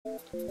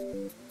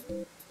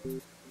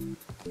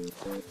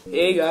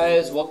Hey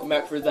guys, welcome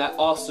back for that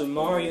awesome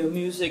Mario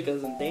music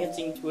as I'm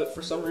dancing to it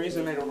for some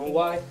reason, I don't know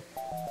why.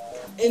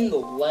 In the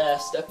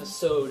last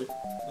episode,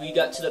 we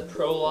got to the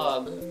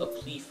prologue, A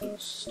Plea from the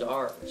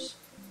Stars.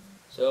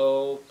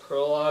 So,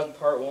 prologue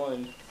part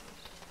 1.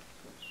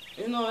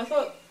 Even though I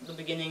thought the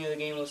beginning of the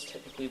game was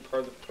technically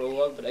part of the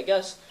prologue, but I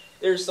guess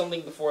there's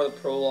something before the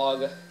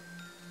prologue.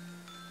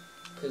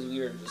 Because we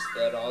are just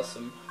that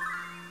awesome.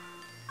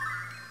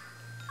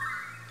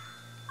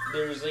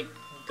 There's like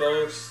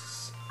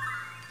ghosts.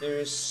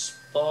 There's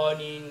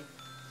spawning.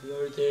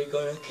 Are they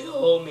gonna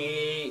kill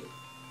me?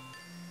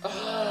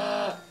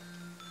 Ah!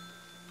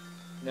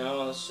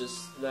 No, it's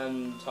just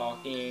them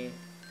talking.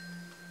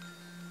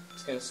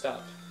 It's gonna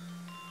stop.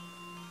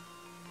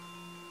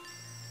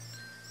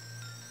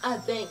 I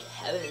think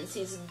Heavens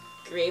he's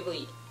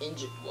gravely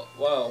injured.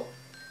 Whoa.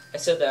 I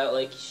said that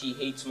like she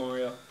hates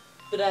Mario.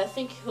 But I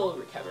think he'll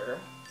recover.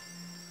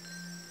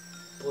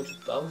 But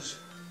Bowser,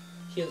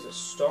 he has a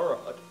star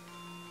rod.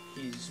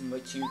 He's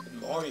mightier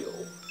than Mario.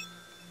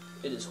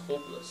 It is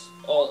hopeless.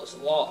 All is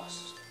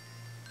lost.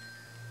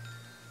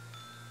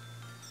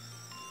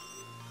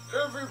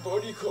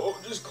 Everybody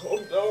just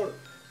calm down.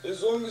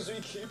 As long as we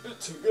keep it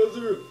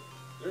together,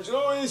 there's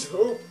always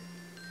hope.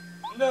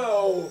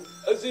 Now,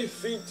 as they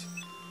faint,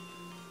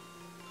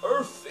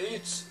 our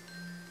fates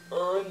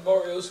are in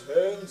Mario's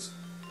hands.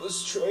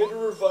 Let's try to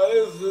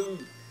revive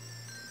him.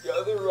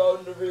 Gather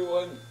around,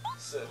 everyone.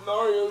 Send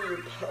Mario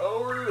your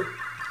power.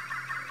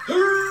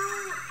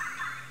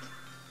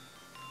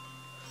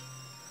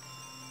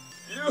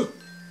 Yeah,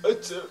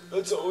 that's it.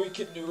 That's all we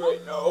can do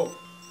right now.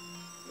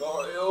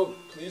 Mario,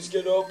 please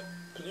get up.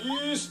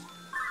 Please.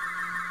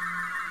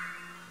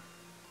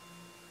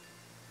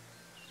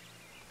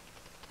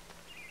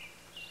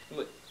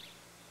 Wait,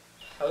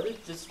 how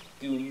did this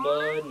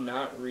Goomba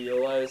not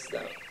realize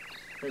that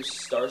there's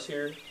stars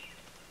here?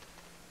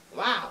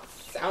 Wow,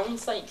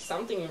 sounds like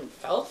something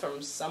fell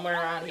from somewhere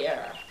around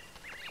here.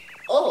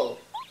 Oh,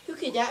 who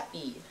could that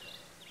be?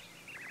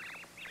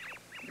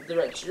 The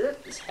red shirt,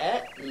 his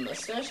hat, and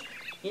mustache.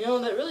 You know,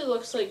 that really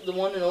looks like the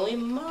one and only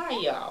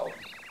Mario.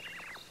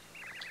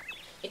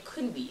 It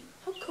couldn't be.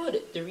 How could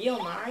it? The real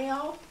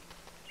Mario?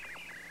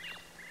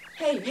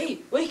 Hey,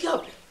 wake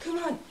up! Come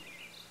on!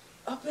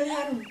 Up and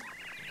at him!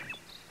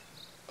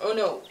 Oh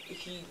no,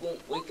 he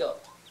won't wake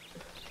up.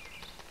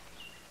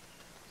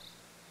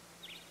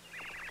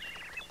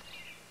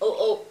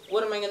 Oh,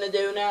 what am I gonna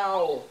do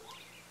now?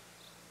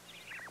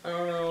 I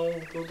don't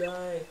know, go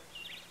die.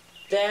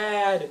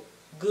 Dad!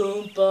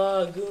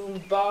 Goomba!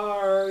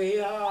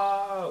 Goombario!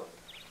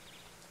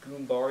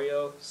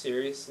 Goombario?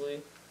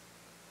 Seriously?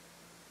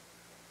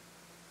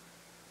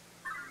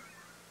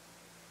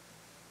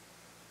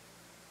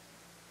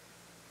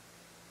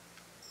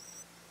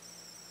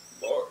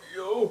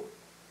 Mario,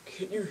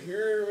 can you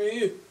hear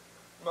me?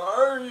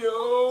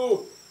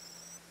 Mario!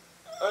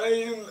 I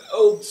am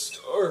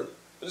Eldstar,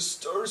 the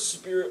Star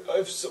Spirit. I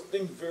have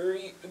something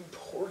very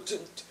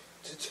important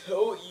to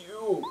tell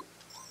you.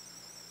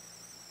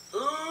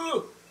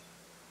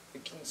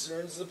 It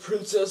concerns the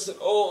princess and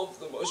all of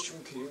the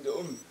Mushroom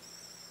Kingdom.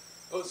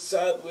 But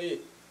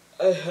sadly,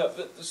 I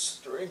haven't the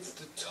strength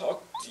to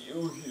talk to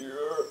you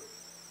here.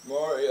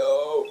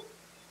 Mario,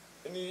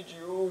 I need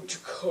you to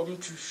come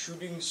to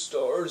Shooting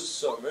Stars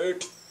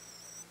Summit.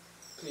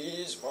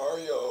 Please,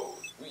 Mario,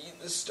 we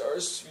the Star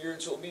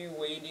Spirits will be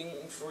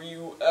waiting for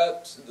you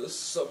at the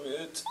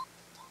summit.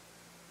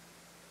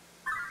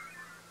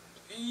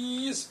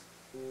 Please.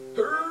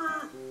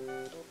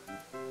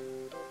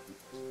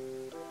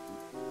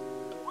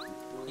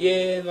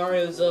 Yeah,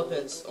 Mario's up, and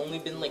it's only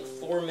been like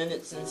 4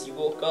 minutes since you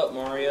woke up,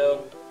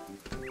 Mario.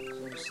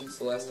 Since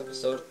the last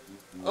episode.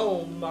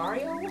 Oh,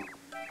 Mario?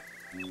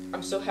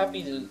 I'm so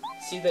happy to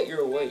see that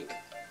you're awake.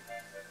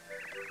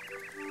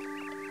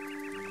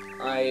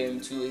 I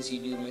am too lazy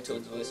to do my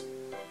Toad's voice.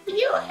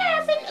 You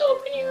haven't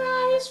opened your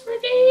eyes for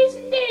days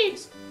and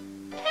days.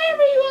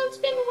 Everyone's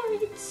been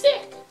worried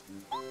sick.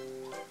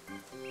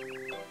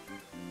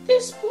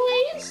 This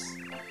place?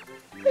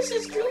 This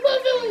is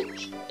Goomba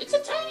Village. It's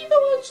a tiny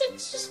village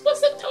that's just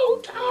west of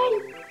Toad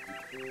Town.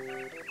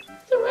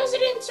 The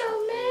residents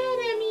are mad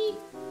at me.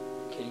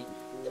 Kitty.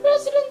 The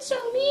residents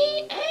are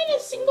me and a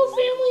single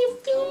family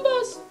of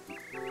Goombas.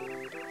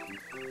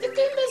 The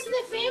Goombas in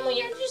the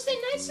family are just the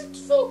nicest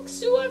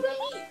folks you'll ever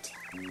meet.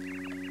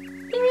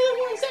 They're the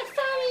ones that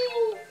found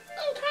you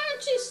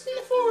unconscious in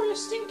the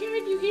forest and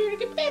carried you here to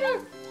get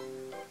better.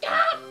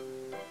 Ah!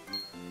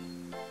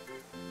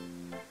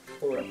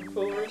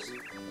 Forest?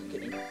 I'm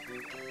kidding.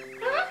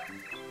 Huh?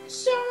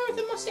 Star with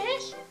a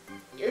mustache?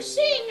 You're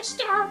seeing a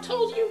star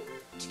told you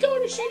to go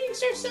to Shooting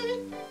Star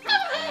Summit.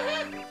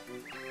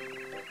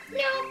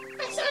 No,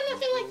 I saw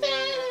nothing like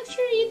that, and I'm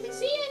sure you didn't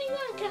see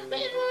anyone come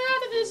in or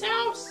out of this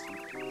house.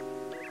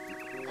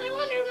 I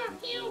wonder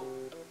about you.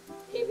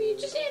 Maybe you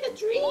just had a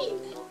dream.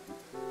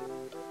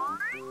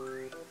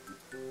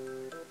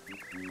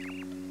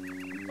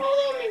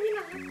 Although maybe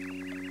not.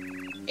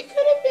 It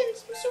could have been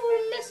some sort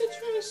of message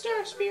from the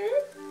Star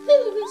Spirit. They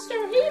live in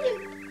Star Haven.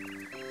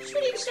 Should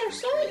Star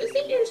Summit is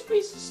the nearest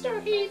place to Star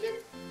Haven,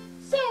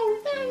 so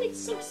that makes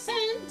some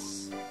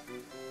sense.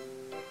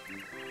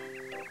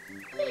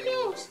 Who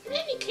knows? In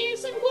any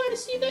case, I'm glad to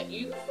see that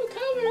you've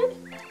recovered.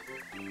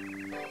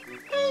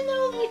 I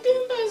know the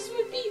Goombas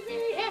would be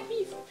very happy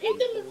if you paid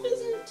them a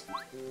visit.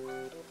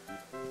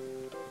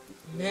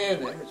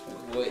 Man, that hurts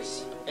my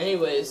voice.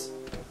 Anyways,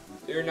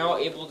 we're now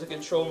able to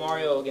control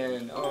Mario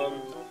again.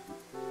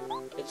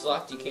 It's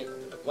locked, you can't...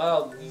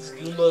 Wow, these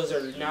Goombas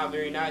are not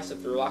very nice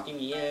if they're locking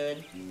me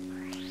in.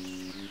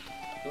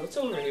 What's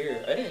over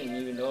here? I didn't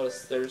even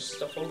notice there's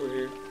stuff over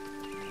here.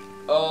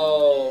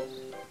 Oh...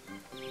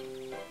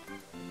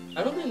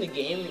 I don't think the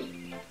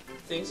game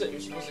thinks that you're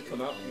supposed to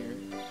come out here.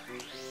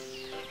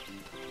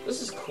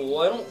 This is cool.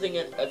 I don't think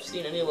I've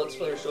seen any Let's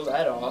Player show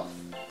that off.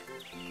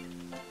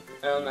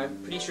 I'm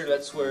pretty sure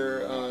that's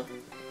where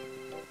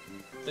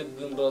the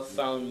Goomba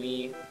found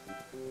me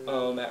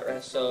at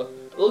rest. So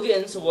we'll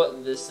get into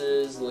what this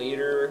is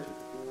later.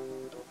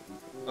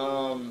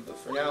 But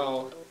for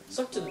now, let's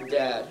talk to the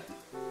dad.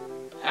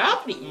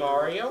 Howdy,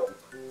 Mario.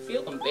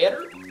 Feeling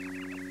better?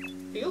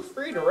 Feel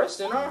free to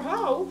rest in our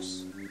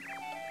house.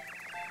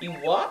 You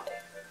what?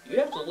 You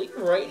have to leave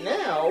right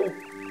now?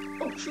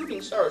 Oh,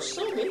 Shooting Star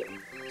Summit?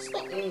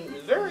 Something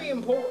very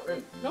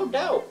important, no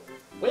doubt.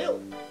 Well,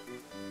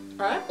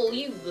 I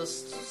believe the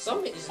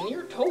summit is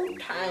near Toad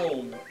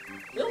Town.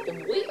 You'll have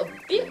to wait a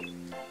bit.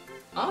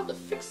 I'll have to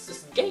fix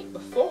this gate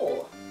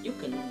before you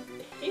can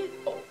head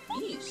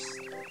east.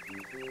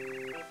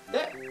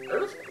 That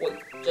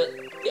earthquake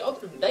the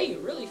other day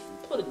really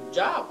put a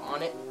job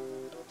on it.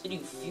 Did you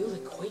feel the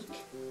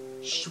quake?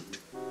 Shoot.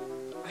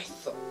 I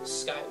thought the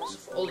sky was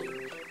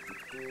falling.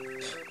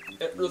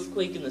 An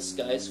earthquake in the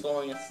sky is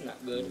falling, that's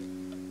not good.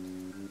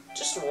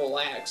 Just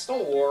relax,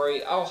 don't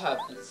worry, I'll have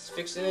this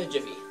fixed in a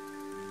jiffy.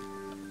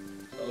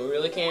 Oh, we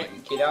really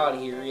can't get out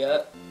of here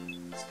yet.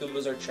 These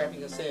Goombas are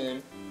trapping us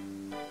in.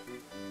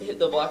 Hit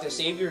the block to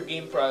save your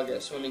game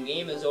progress. When the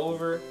game is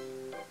over,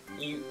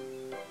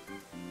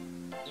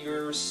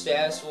 your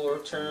status will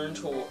return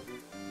to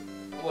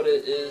what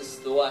it is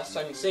the last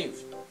time you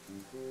saved.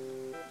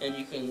 And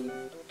you can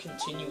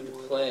continue to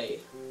play.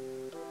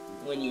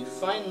 When you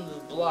find the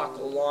block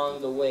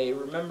along the way,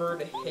 remember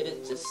to hit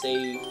it to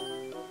save.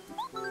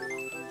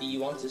 Do you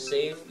want to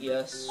save?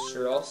 Yes,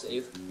 sure, I'll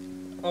save.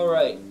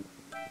 Alright,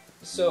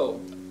 so,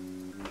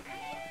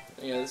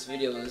 this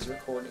video is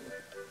recording.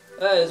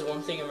 That is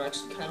one thing I'm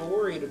actually kind of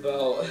worried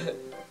about.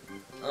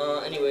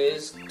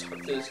 Anyways, talk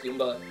to this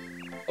Goomba.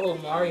 Oh,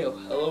 Mario,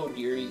 hello,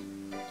 dearie.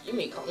 You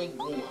may call me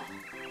Goomba.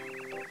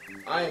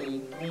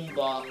 I'm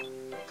Goomba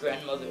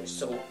grandmother,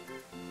 so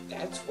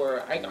that's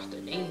where I got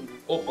the name.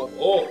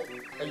 Oh,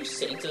 are you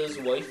Santa's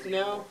wife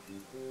now?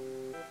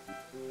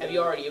 Have you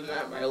already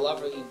met my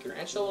lovely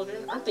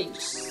grandchildren? Aren't they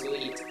just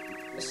sweet?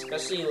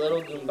 Especially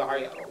little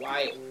Goombario.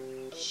 Why,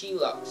 she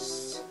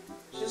looks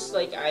just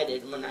like I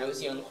did when I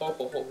was young. Wait.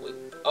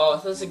 Oh, I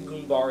thought it was a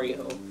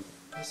Goombario.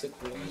 I was like,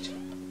 what?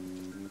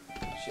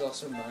 She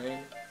lost her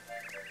mind.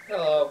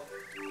 Hello.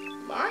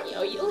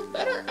 Mario, you look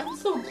better. I'm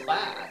so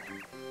glad.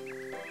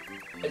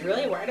 I was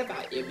really worried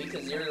about you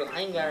because you're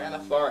lying there in the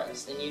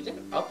forest and you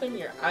didn't open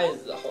your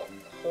eyes the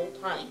whole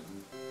time.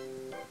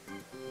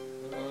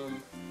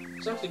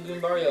 Talk to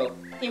Goombario.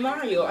 Hey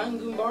Mario, I'm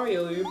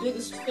Goombario, your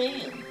biggest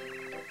fan.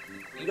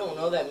 You don't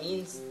know that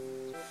means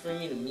for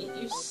me to meet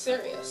you?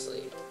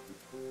 Seriously.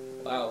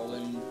 Wow,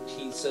 and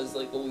he says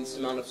like the least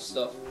amount of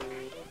stuff.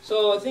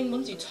 So I think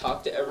once you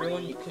talk to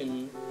everyone, you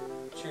can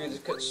trigger the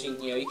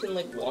cutscene. You can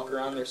like walk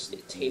around their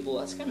table.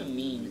 That's kind of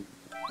mean.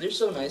 They're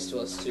so nice to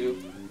us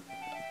too.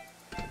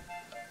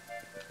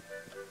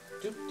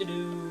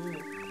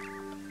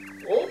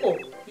 Oh,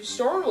 you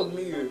startled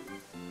me.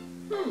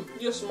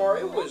 Yes,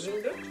 Mario,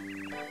 isn't it?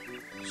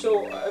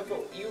 So,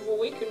 you've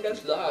awakened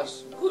at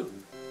last. Good.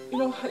 You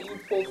know how you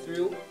pull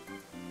through?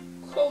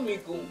 Call me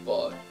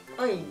Goomba.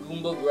 I'm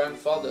Goomba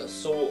grandfather,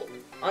 so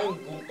I'm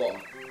Goomba.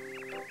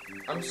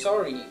 I'm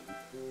sorry,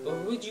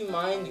 but would you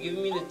mind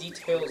giving me the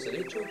details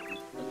later?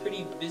 I'm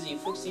pretty busy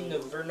fixing the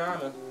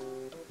Vernana.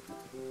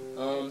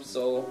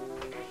 So,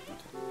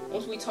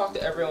 once we talk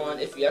to everyone,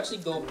 if you actually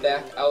go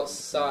back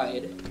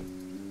outside...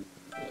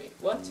 Wait,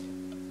 what?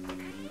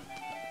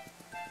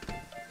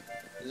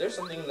 Is there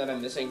something that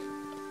I'm missing?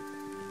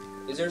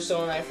 Is there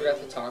someone I forgot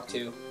to talk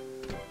to?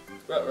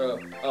 Ruh-roh.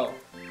 Oh.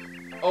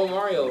 Oh,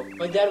 Mario,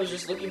 my dad was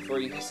just looking for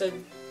you. He said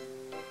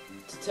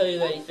to tell you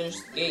that he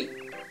finished the gate.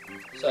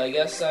 So I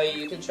guess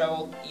you can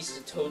travel east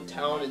to Toad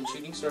Town and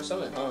Shooting Star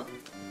Summit, huh?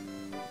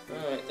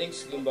 Alright,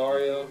 thanks,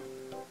 Goombario.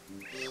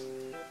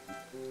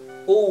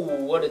 Oh,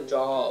 what a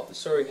job.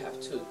 Sorry I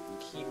have to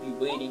keep you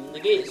waiting.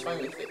 The gate is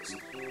finally fixed.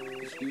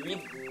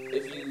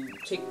 If you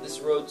take this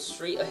road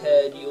straight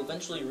ahead, you'll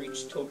eventually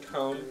reach Toad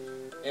Town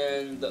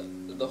and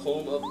the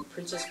home of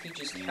Princess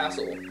Peach's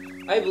castle.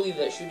 I believe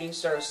that Shooting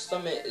Star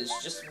Summit is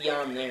just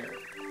beyond there.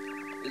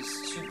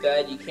 It's too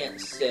bad you can't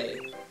stay.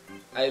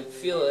 I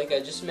feel like I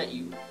just met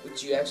you,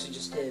 which you actually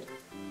just did.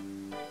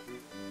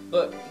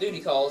 But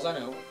duty calls, I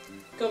know.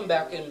 Come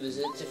back and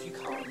visit if you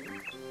can.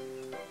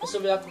 Best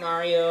of luck,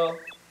 Mario.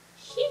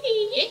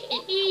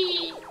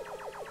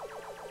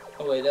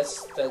 Oh wait,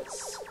 that's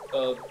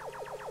I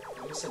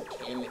almost said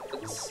Cammy.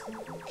 That's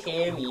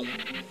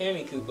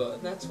Cammy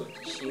Koopa. That's what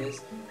she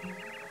is.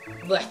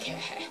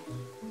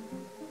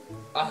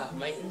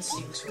 My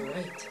instincts were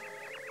right.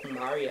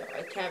 Mario,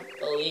 I can't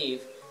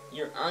believe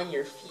you're on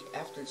your feet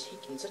after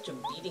taking such a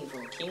beating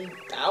from King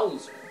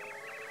Bowser.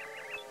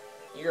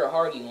 You're a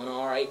hardy one,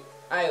 alright.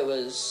 I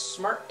was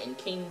smart and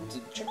came to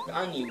check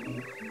on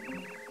you.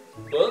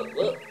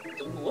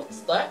 What's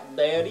that,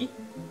 Daddy?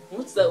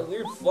 What's that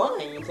weird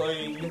flying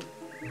thing?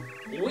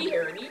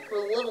 Weird?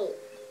 You're little...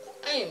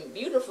 I am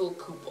beautiful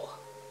Koopa.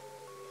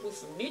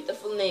 With a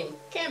beautiful name,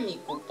 Cammy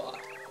Koopa.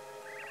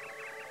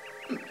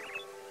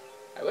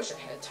 I wish I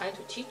had time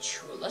to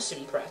teach you a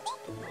lesson, Pratt.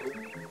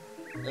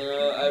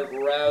 I'd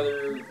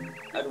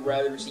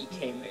rather see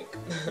K-Make.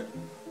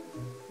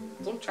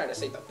 Don't try to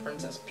say the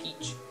Princess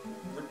Peach.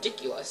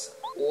 Ridiculous.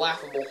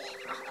 Laughable.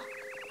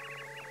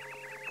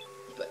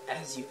 But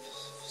as you've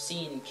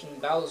seen, King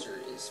Bowser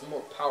is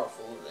more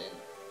powerful than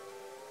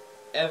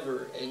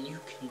ever, and you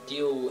can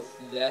deal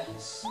with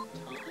this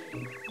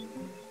time.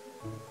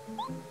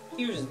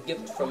 Here's a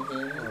gift from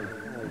him.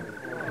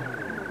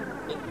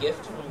 A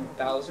gift from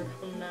Bowser?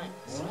 How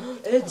nice.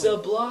 It's a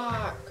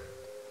block!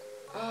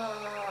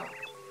 Ah!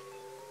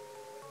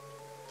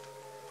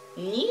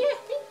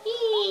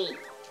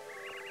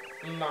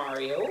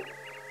 Mario,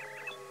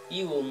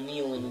 you will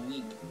kneel and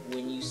weep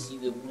when you see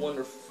the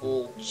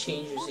wonderful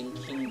changes in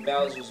King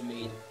Bowser's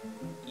made.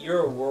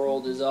 Your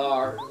world is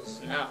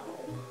ours now.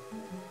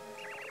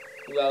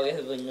 Well, we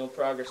have no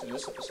progress in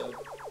this episode.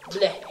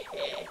 Bleh.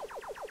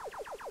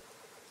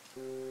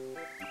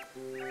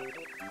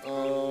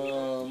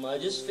 I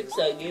just fixed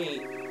that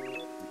gate.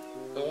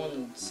 No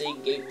one say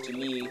gate to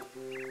me.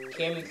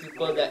 Cammy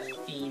Koopa, that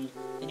fiend.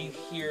 Did you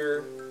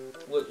hear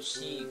what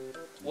she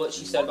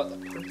said about the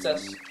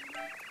princess?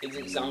 It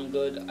didn't sound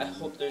good. I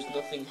hope there's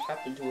nothing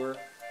happened to her.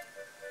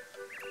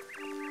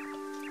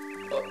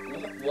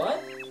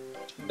 What?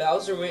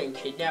 Bowser went and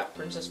kidnapped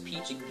Princess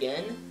Peach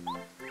again?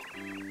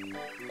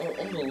 Oh,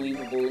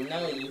 unbelievable.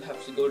 Now you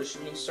have to go to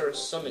Shooting Star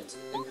Summit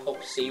and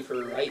help save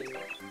her, right?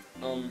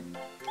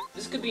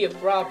 This could be a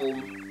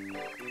problem.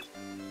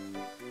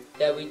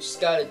 Yeah, we just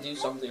gotta do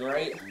something,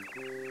 right?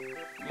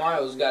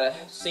 Mario's gotta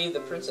save the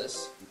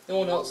princess. No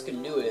one else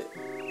can do it.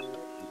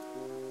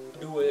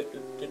 Do it.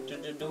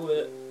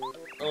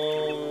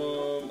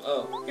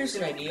 Oh, here's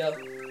an idea.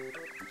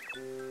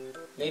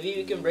 Maybe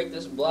we can break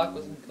this block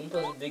with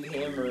Goompa's big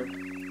hammer.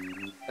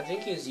 I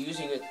think he's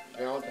using it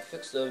now to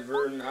fix the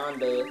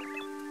Vernanda.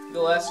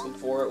 Go ask him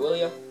for it, will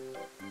ya?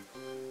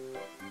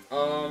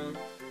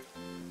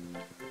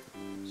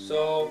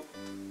 So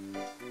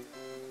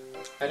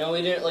I know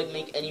we didn't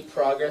make any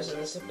progress in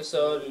this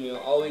episode, and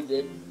all we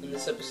did in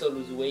this episode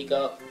was wake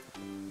up,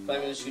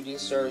 find the shooting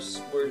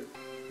stars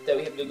that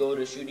we have to go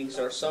to Shooting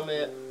Star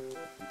Summit.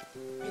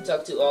 We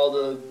talked to all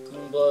the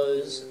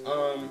Goombas,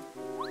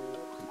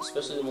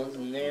 especially the ones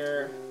in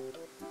there.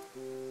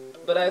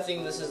 But I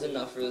think this is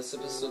enough for this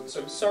episode,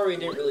 so I'm sorry we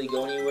didn't really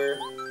go anywhere.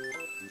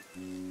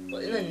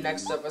 But in the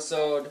next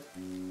episode,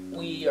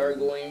 we are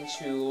going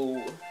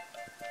to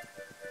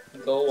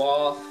go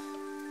off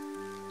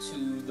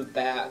to the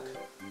back.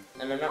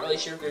 And I'm not really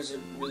sure if there's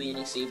really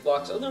any save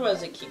blocks,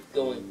 otherwise I keep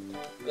going.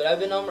 But I've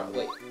been on...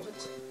 Wait,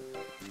 what?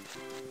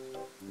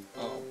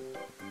 Oh.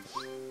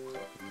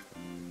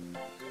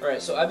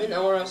 Alright, so I've been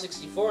Elmer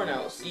 64 and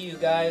I will see you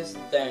guys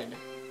then.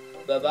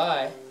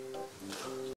 Bye-bye.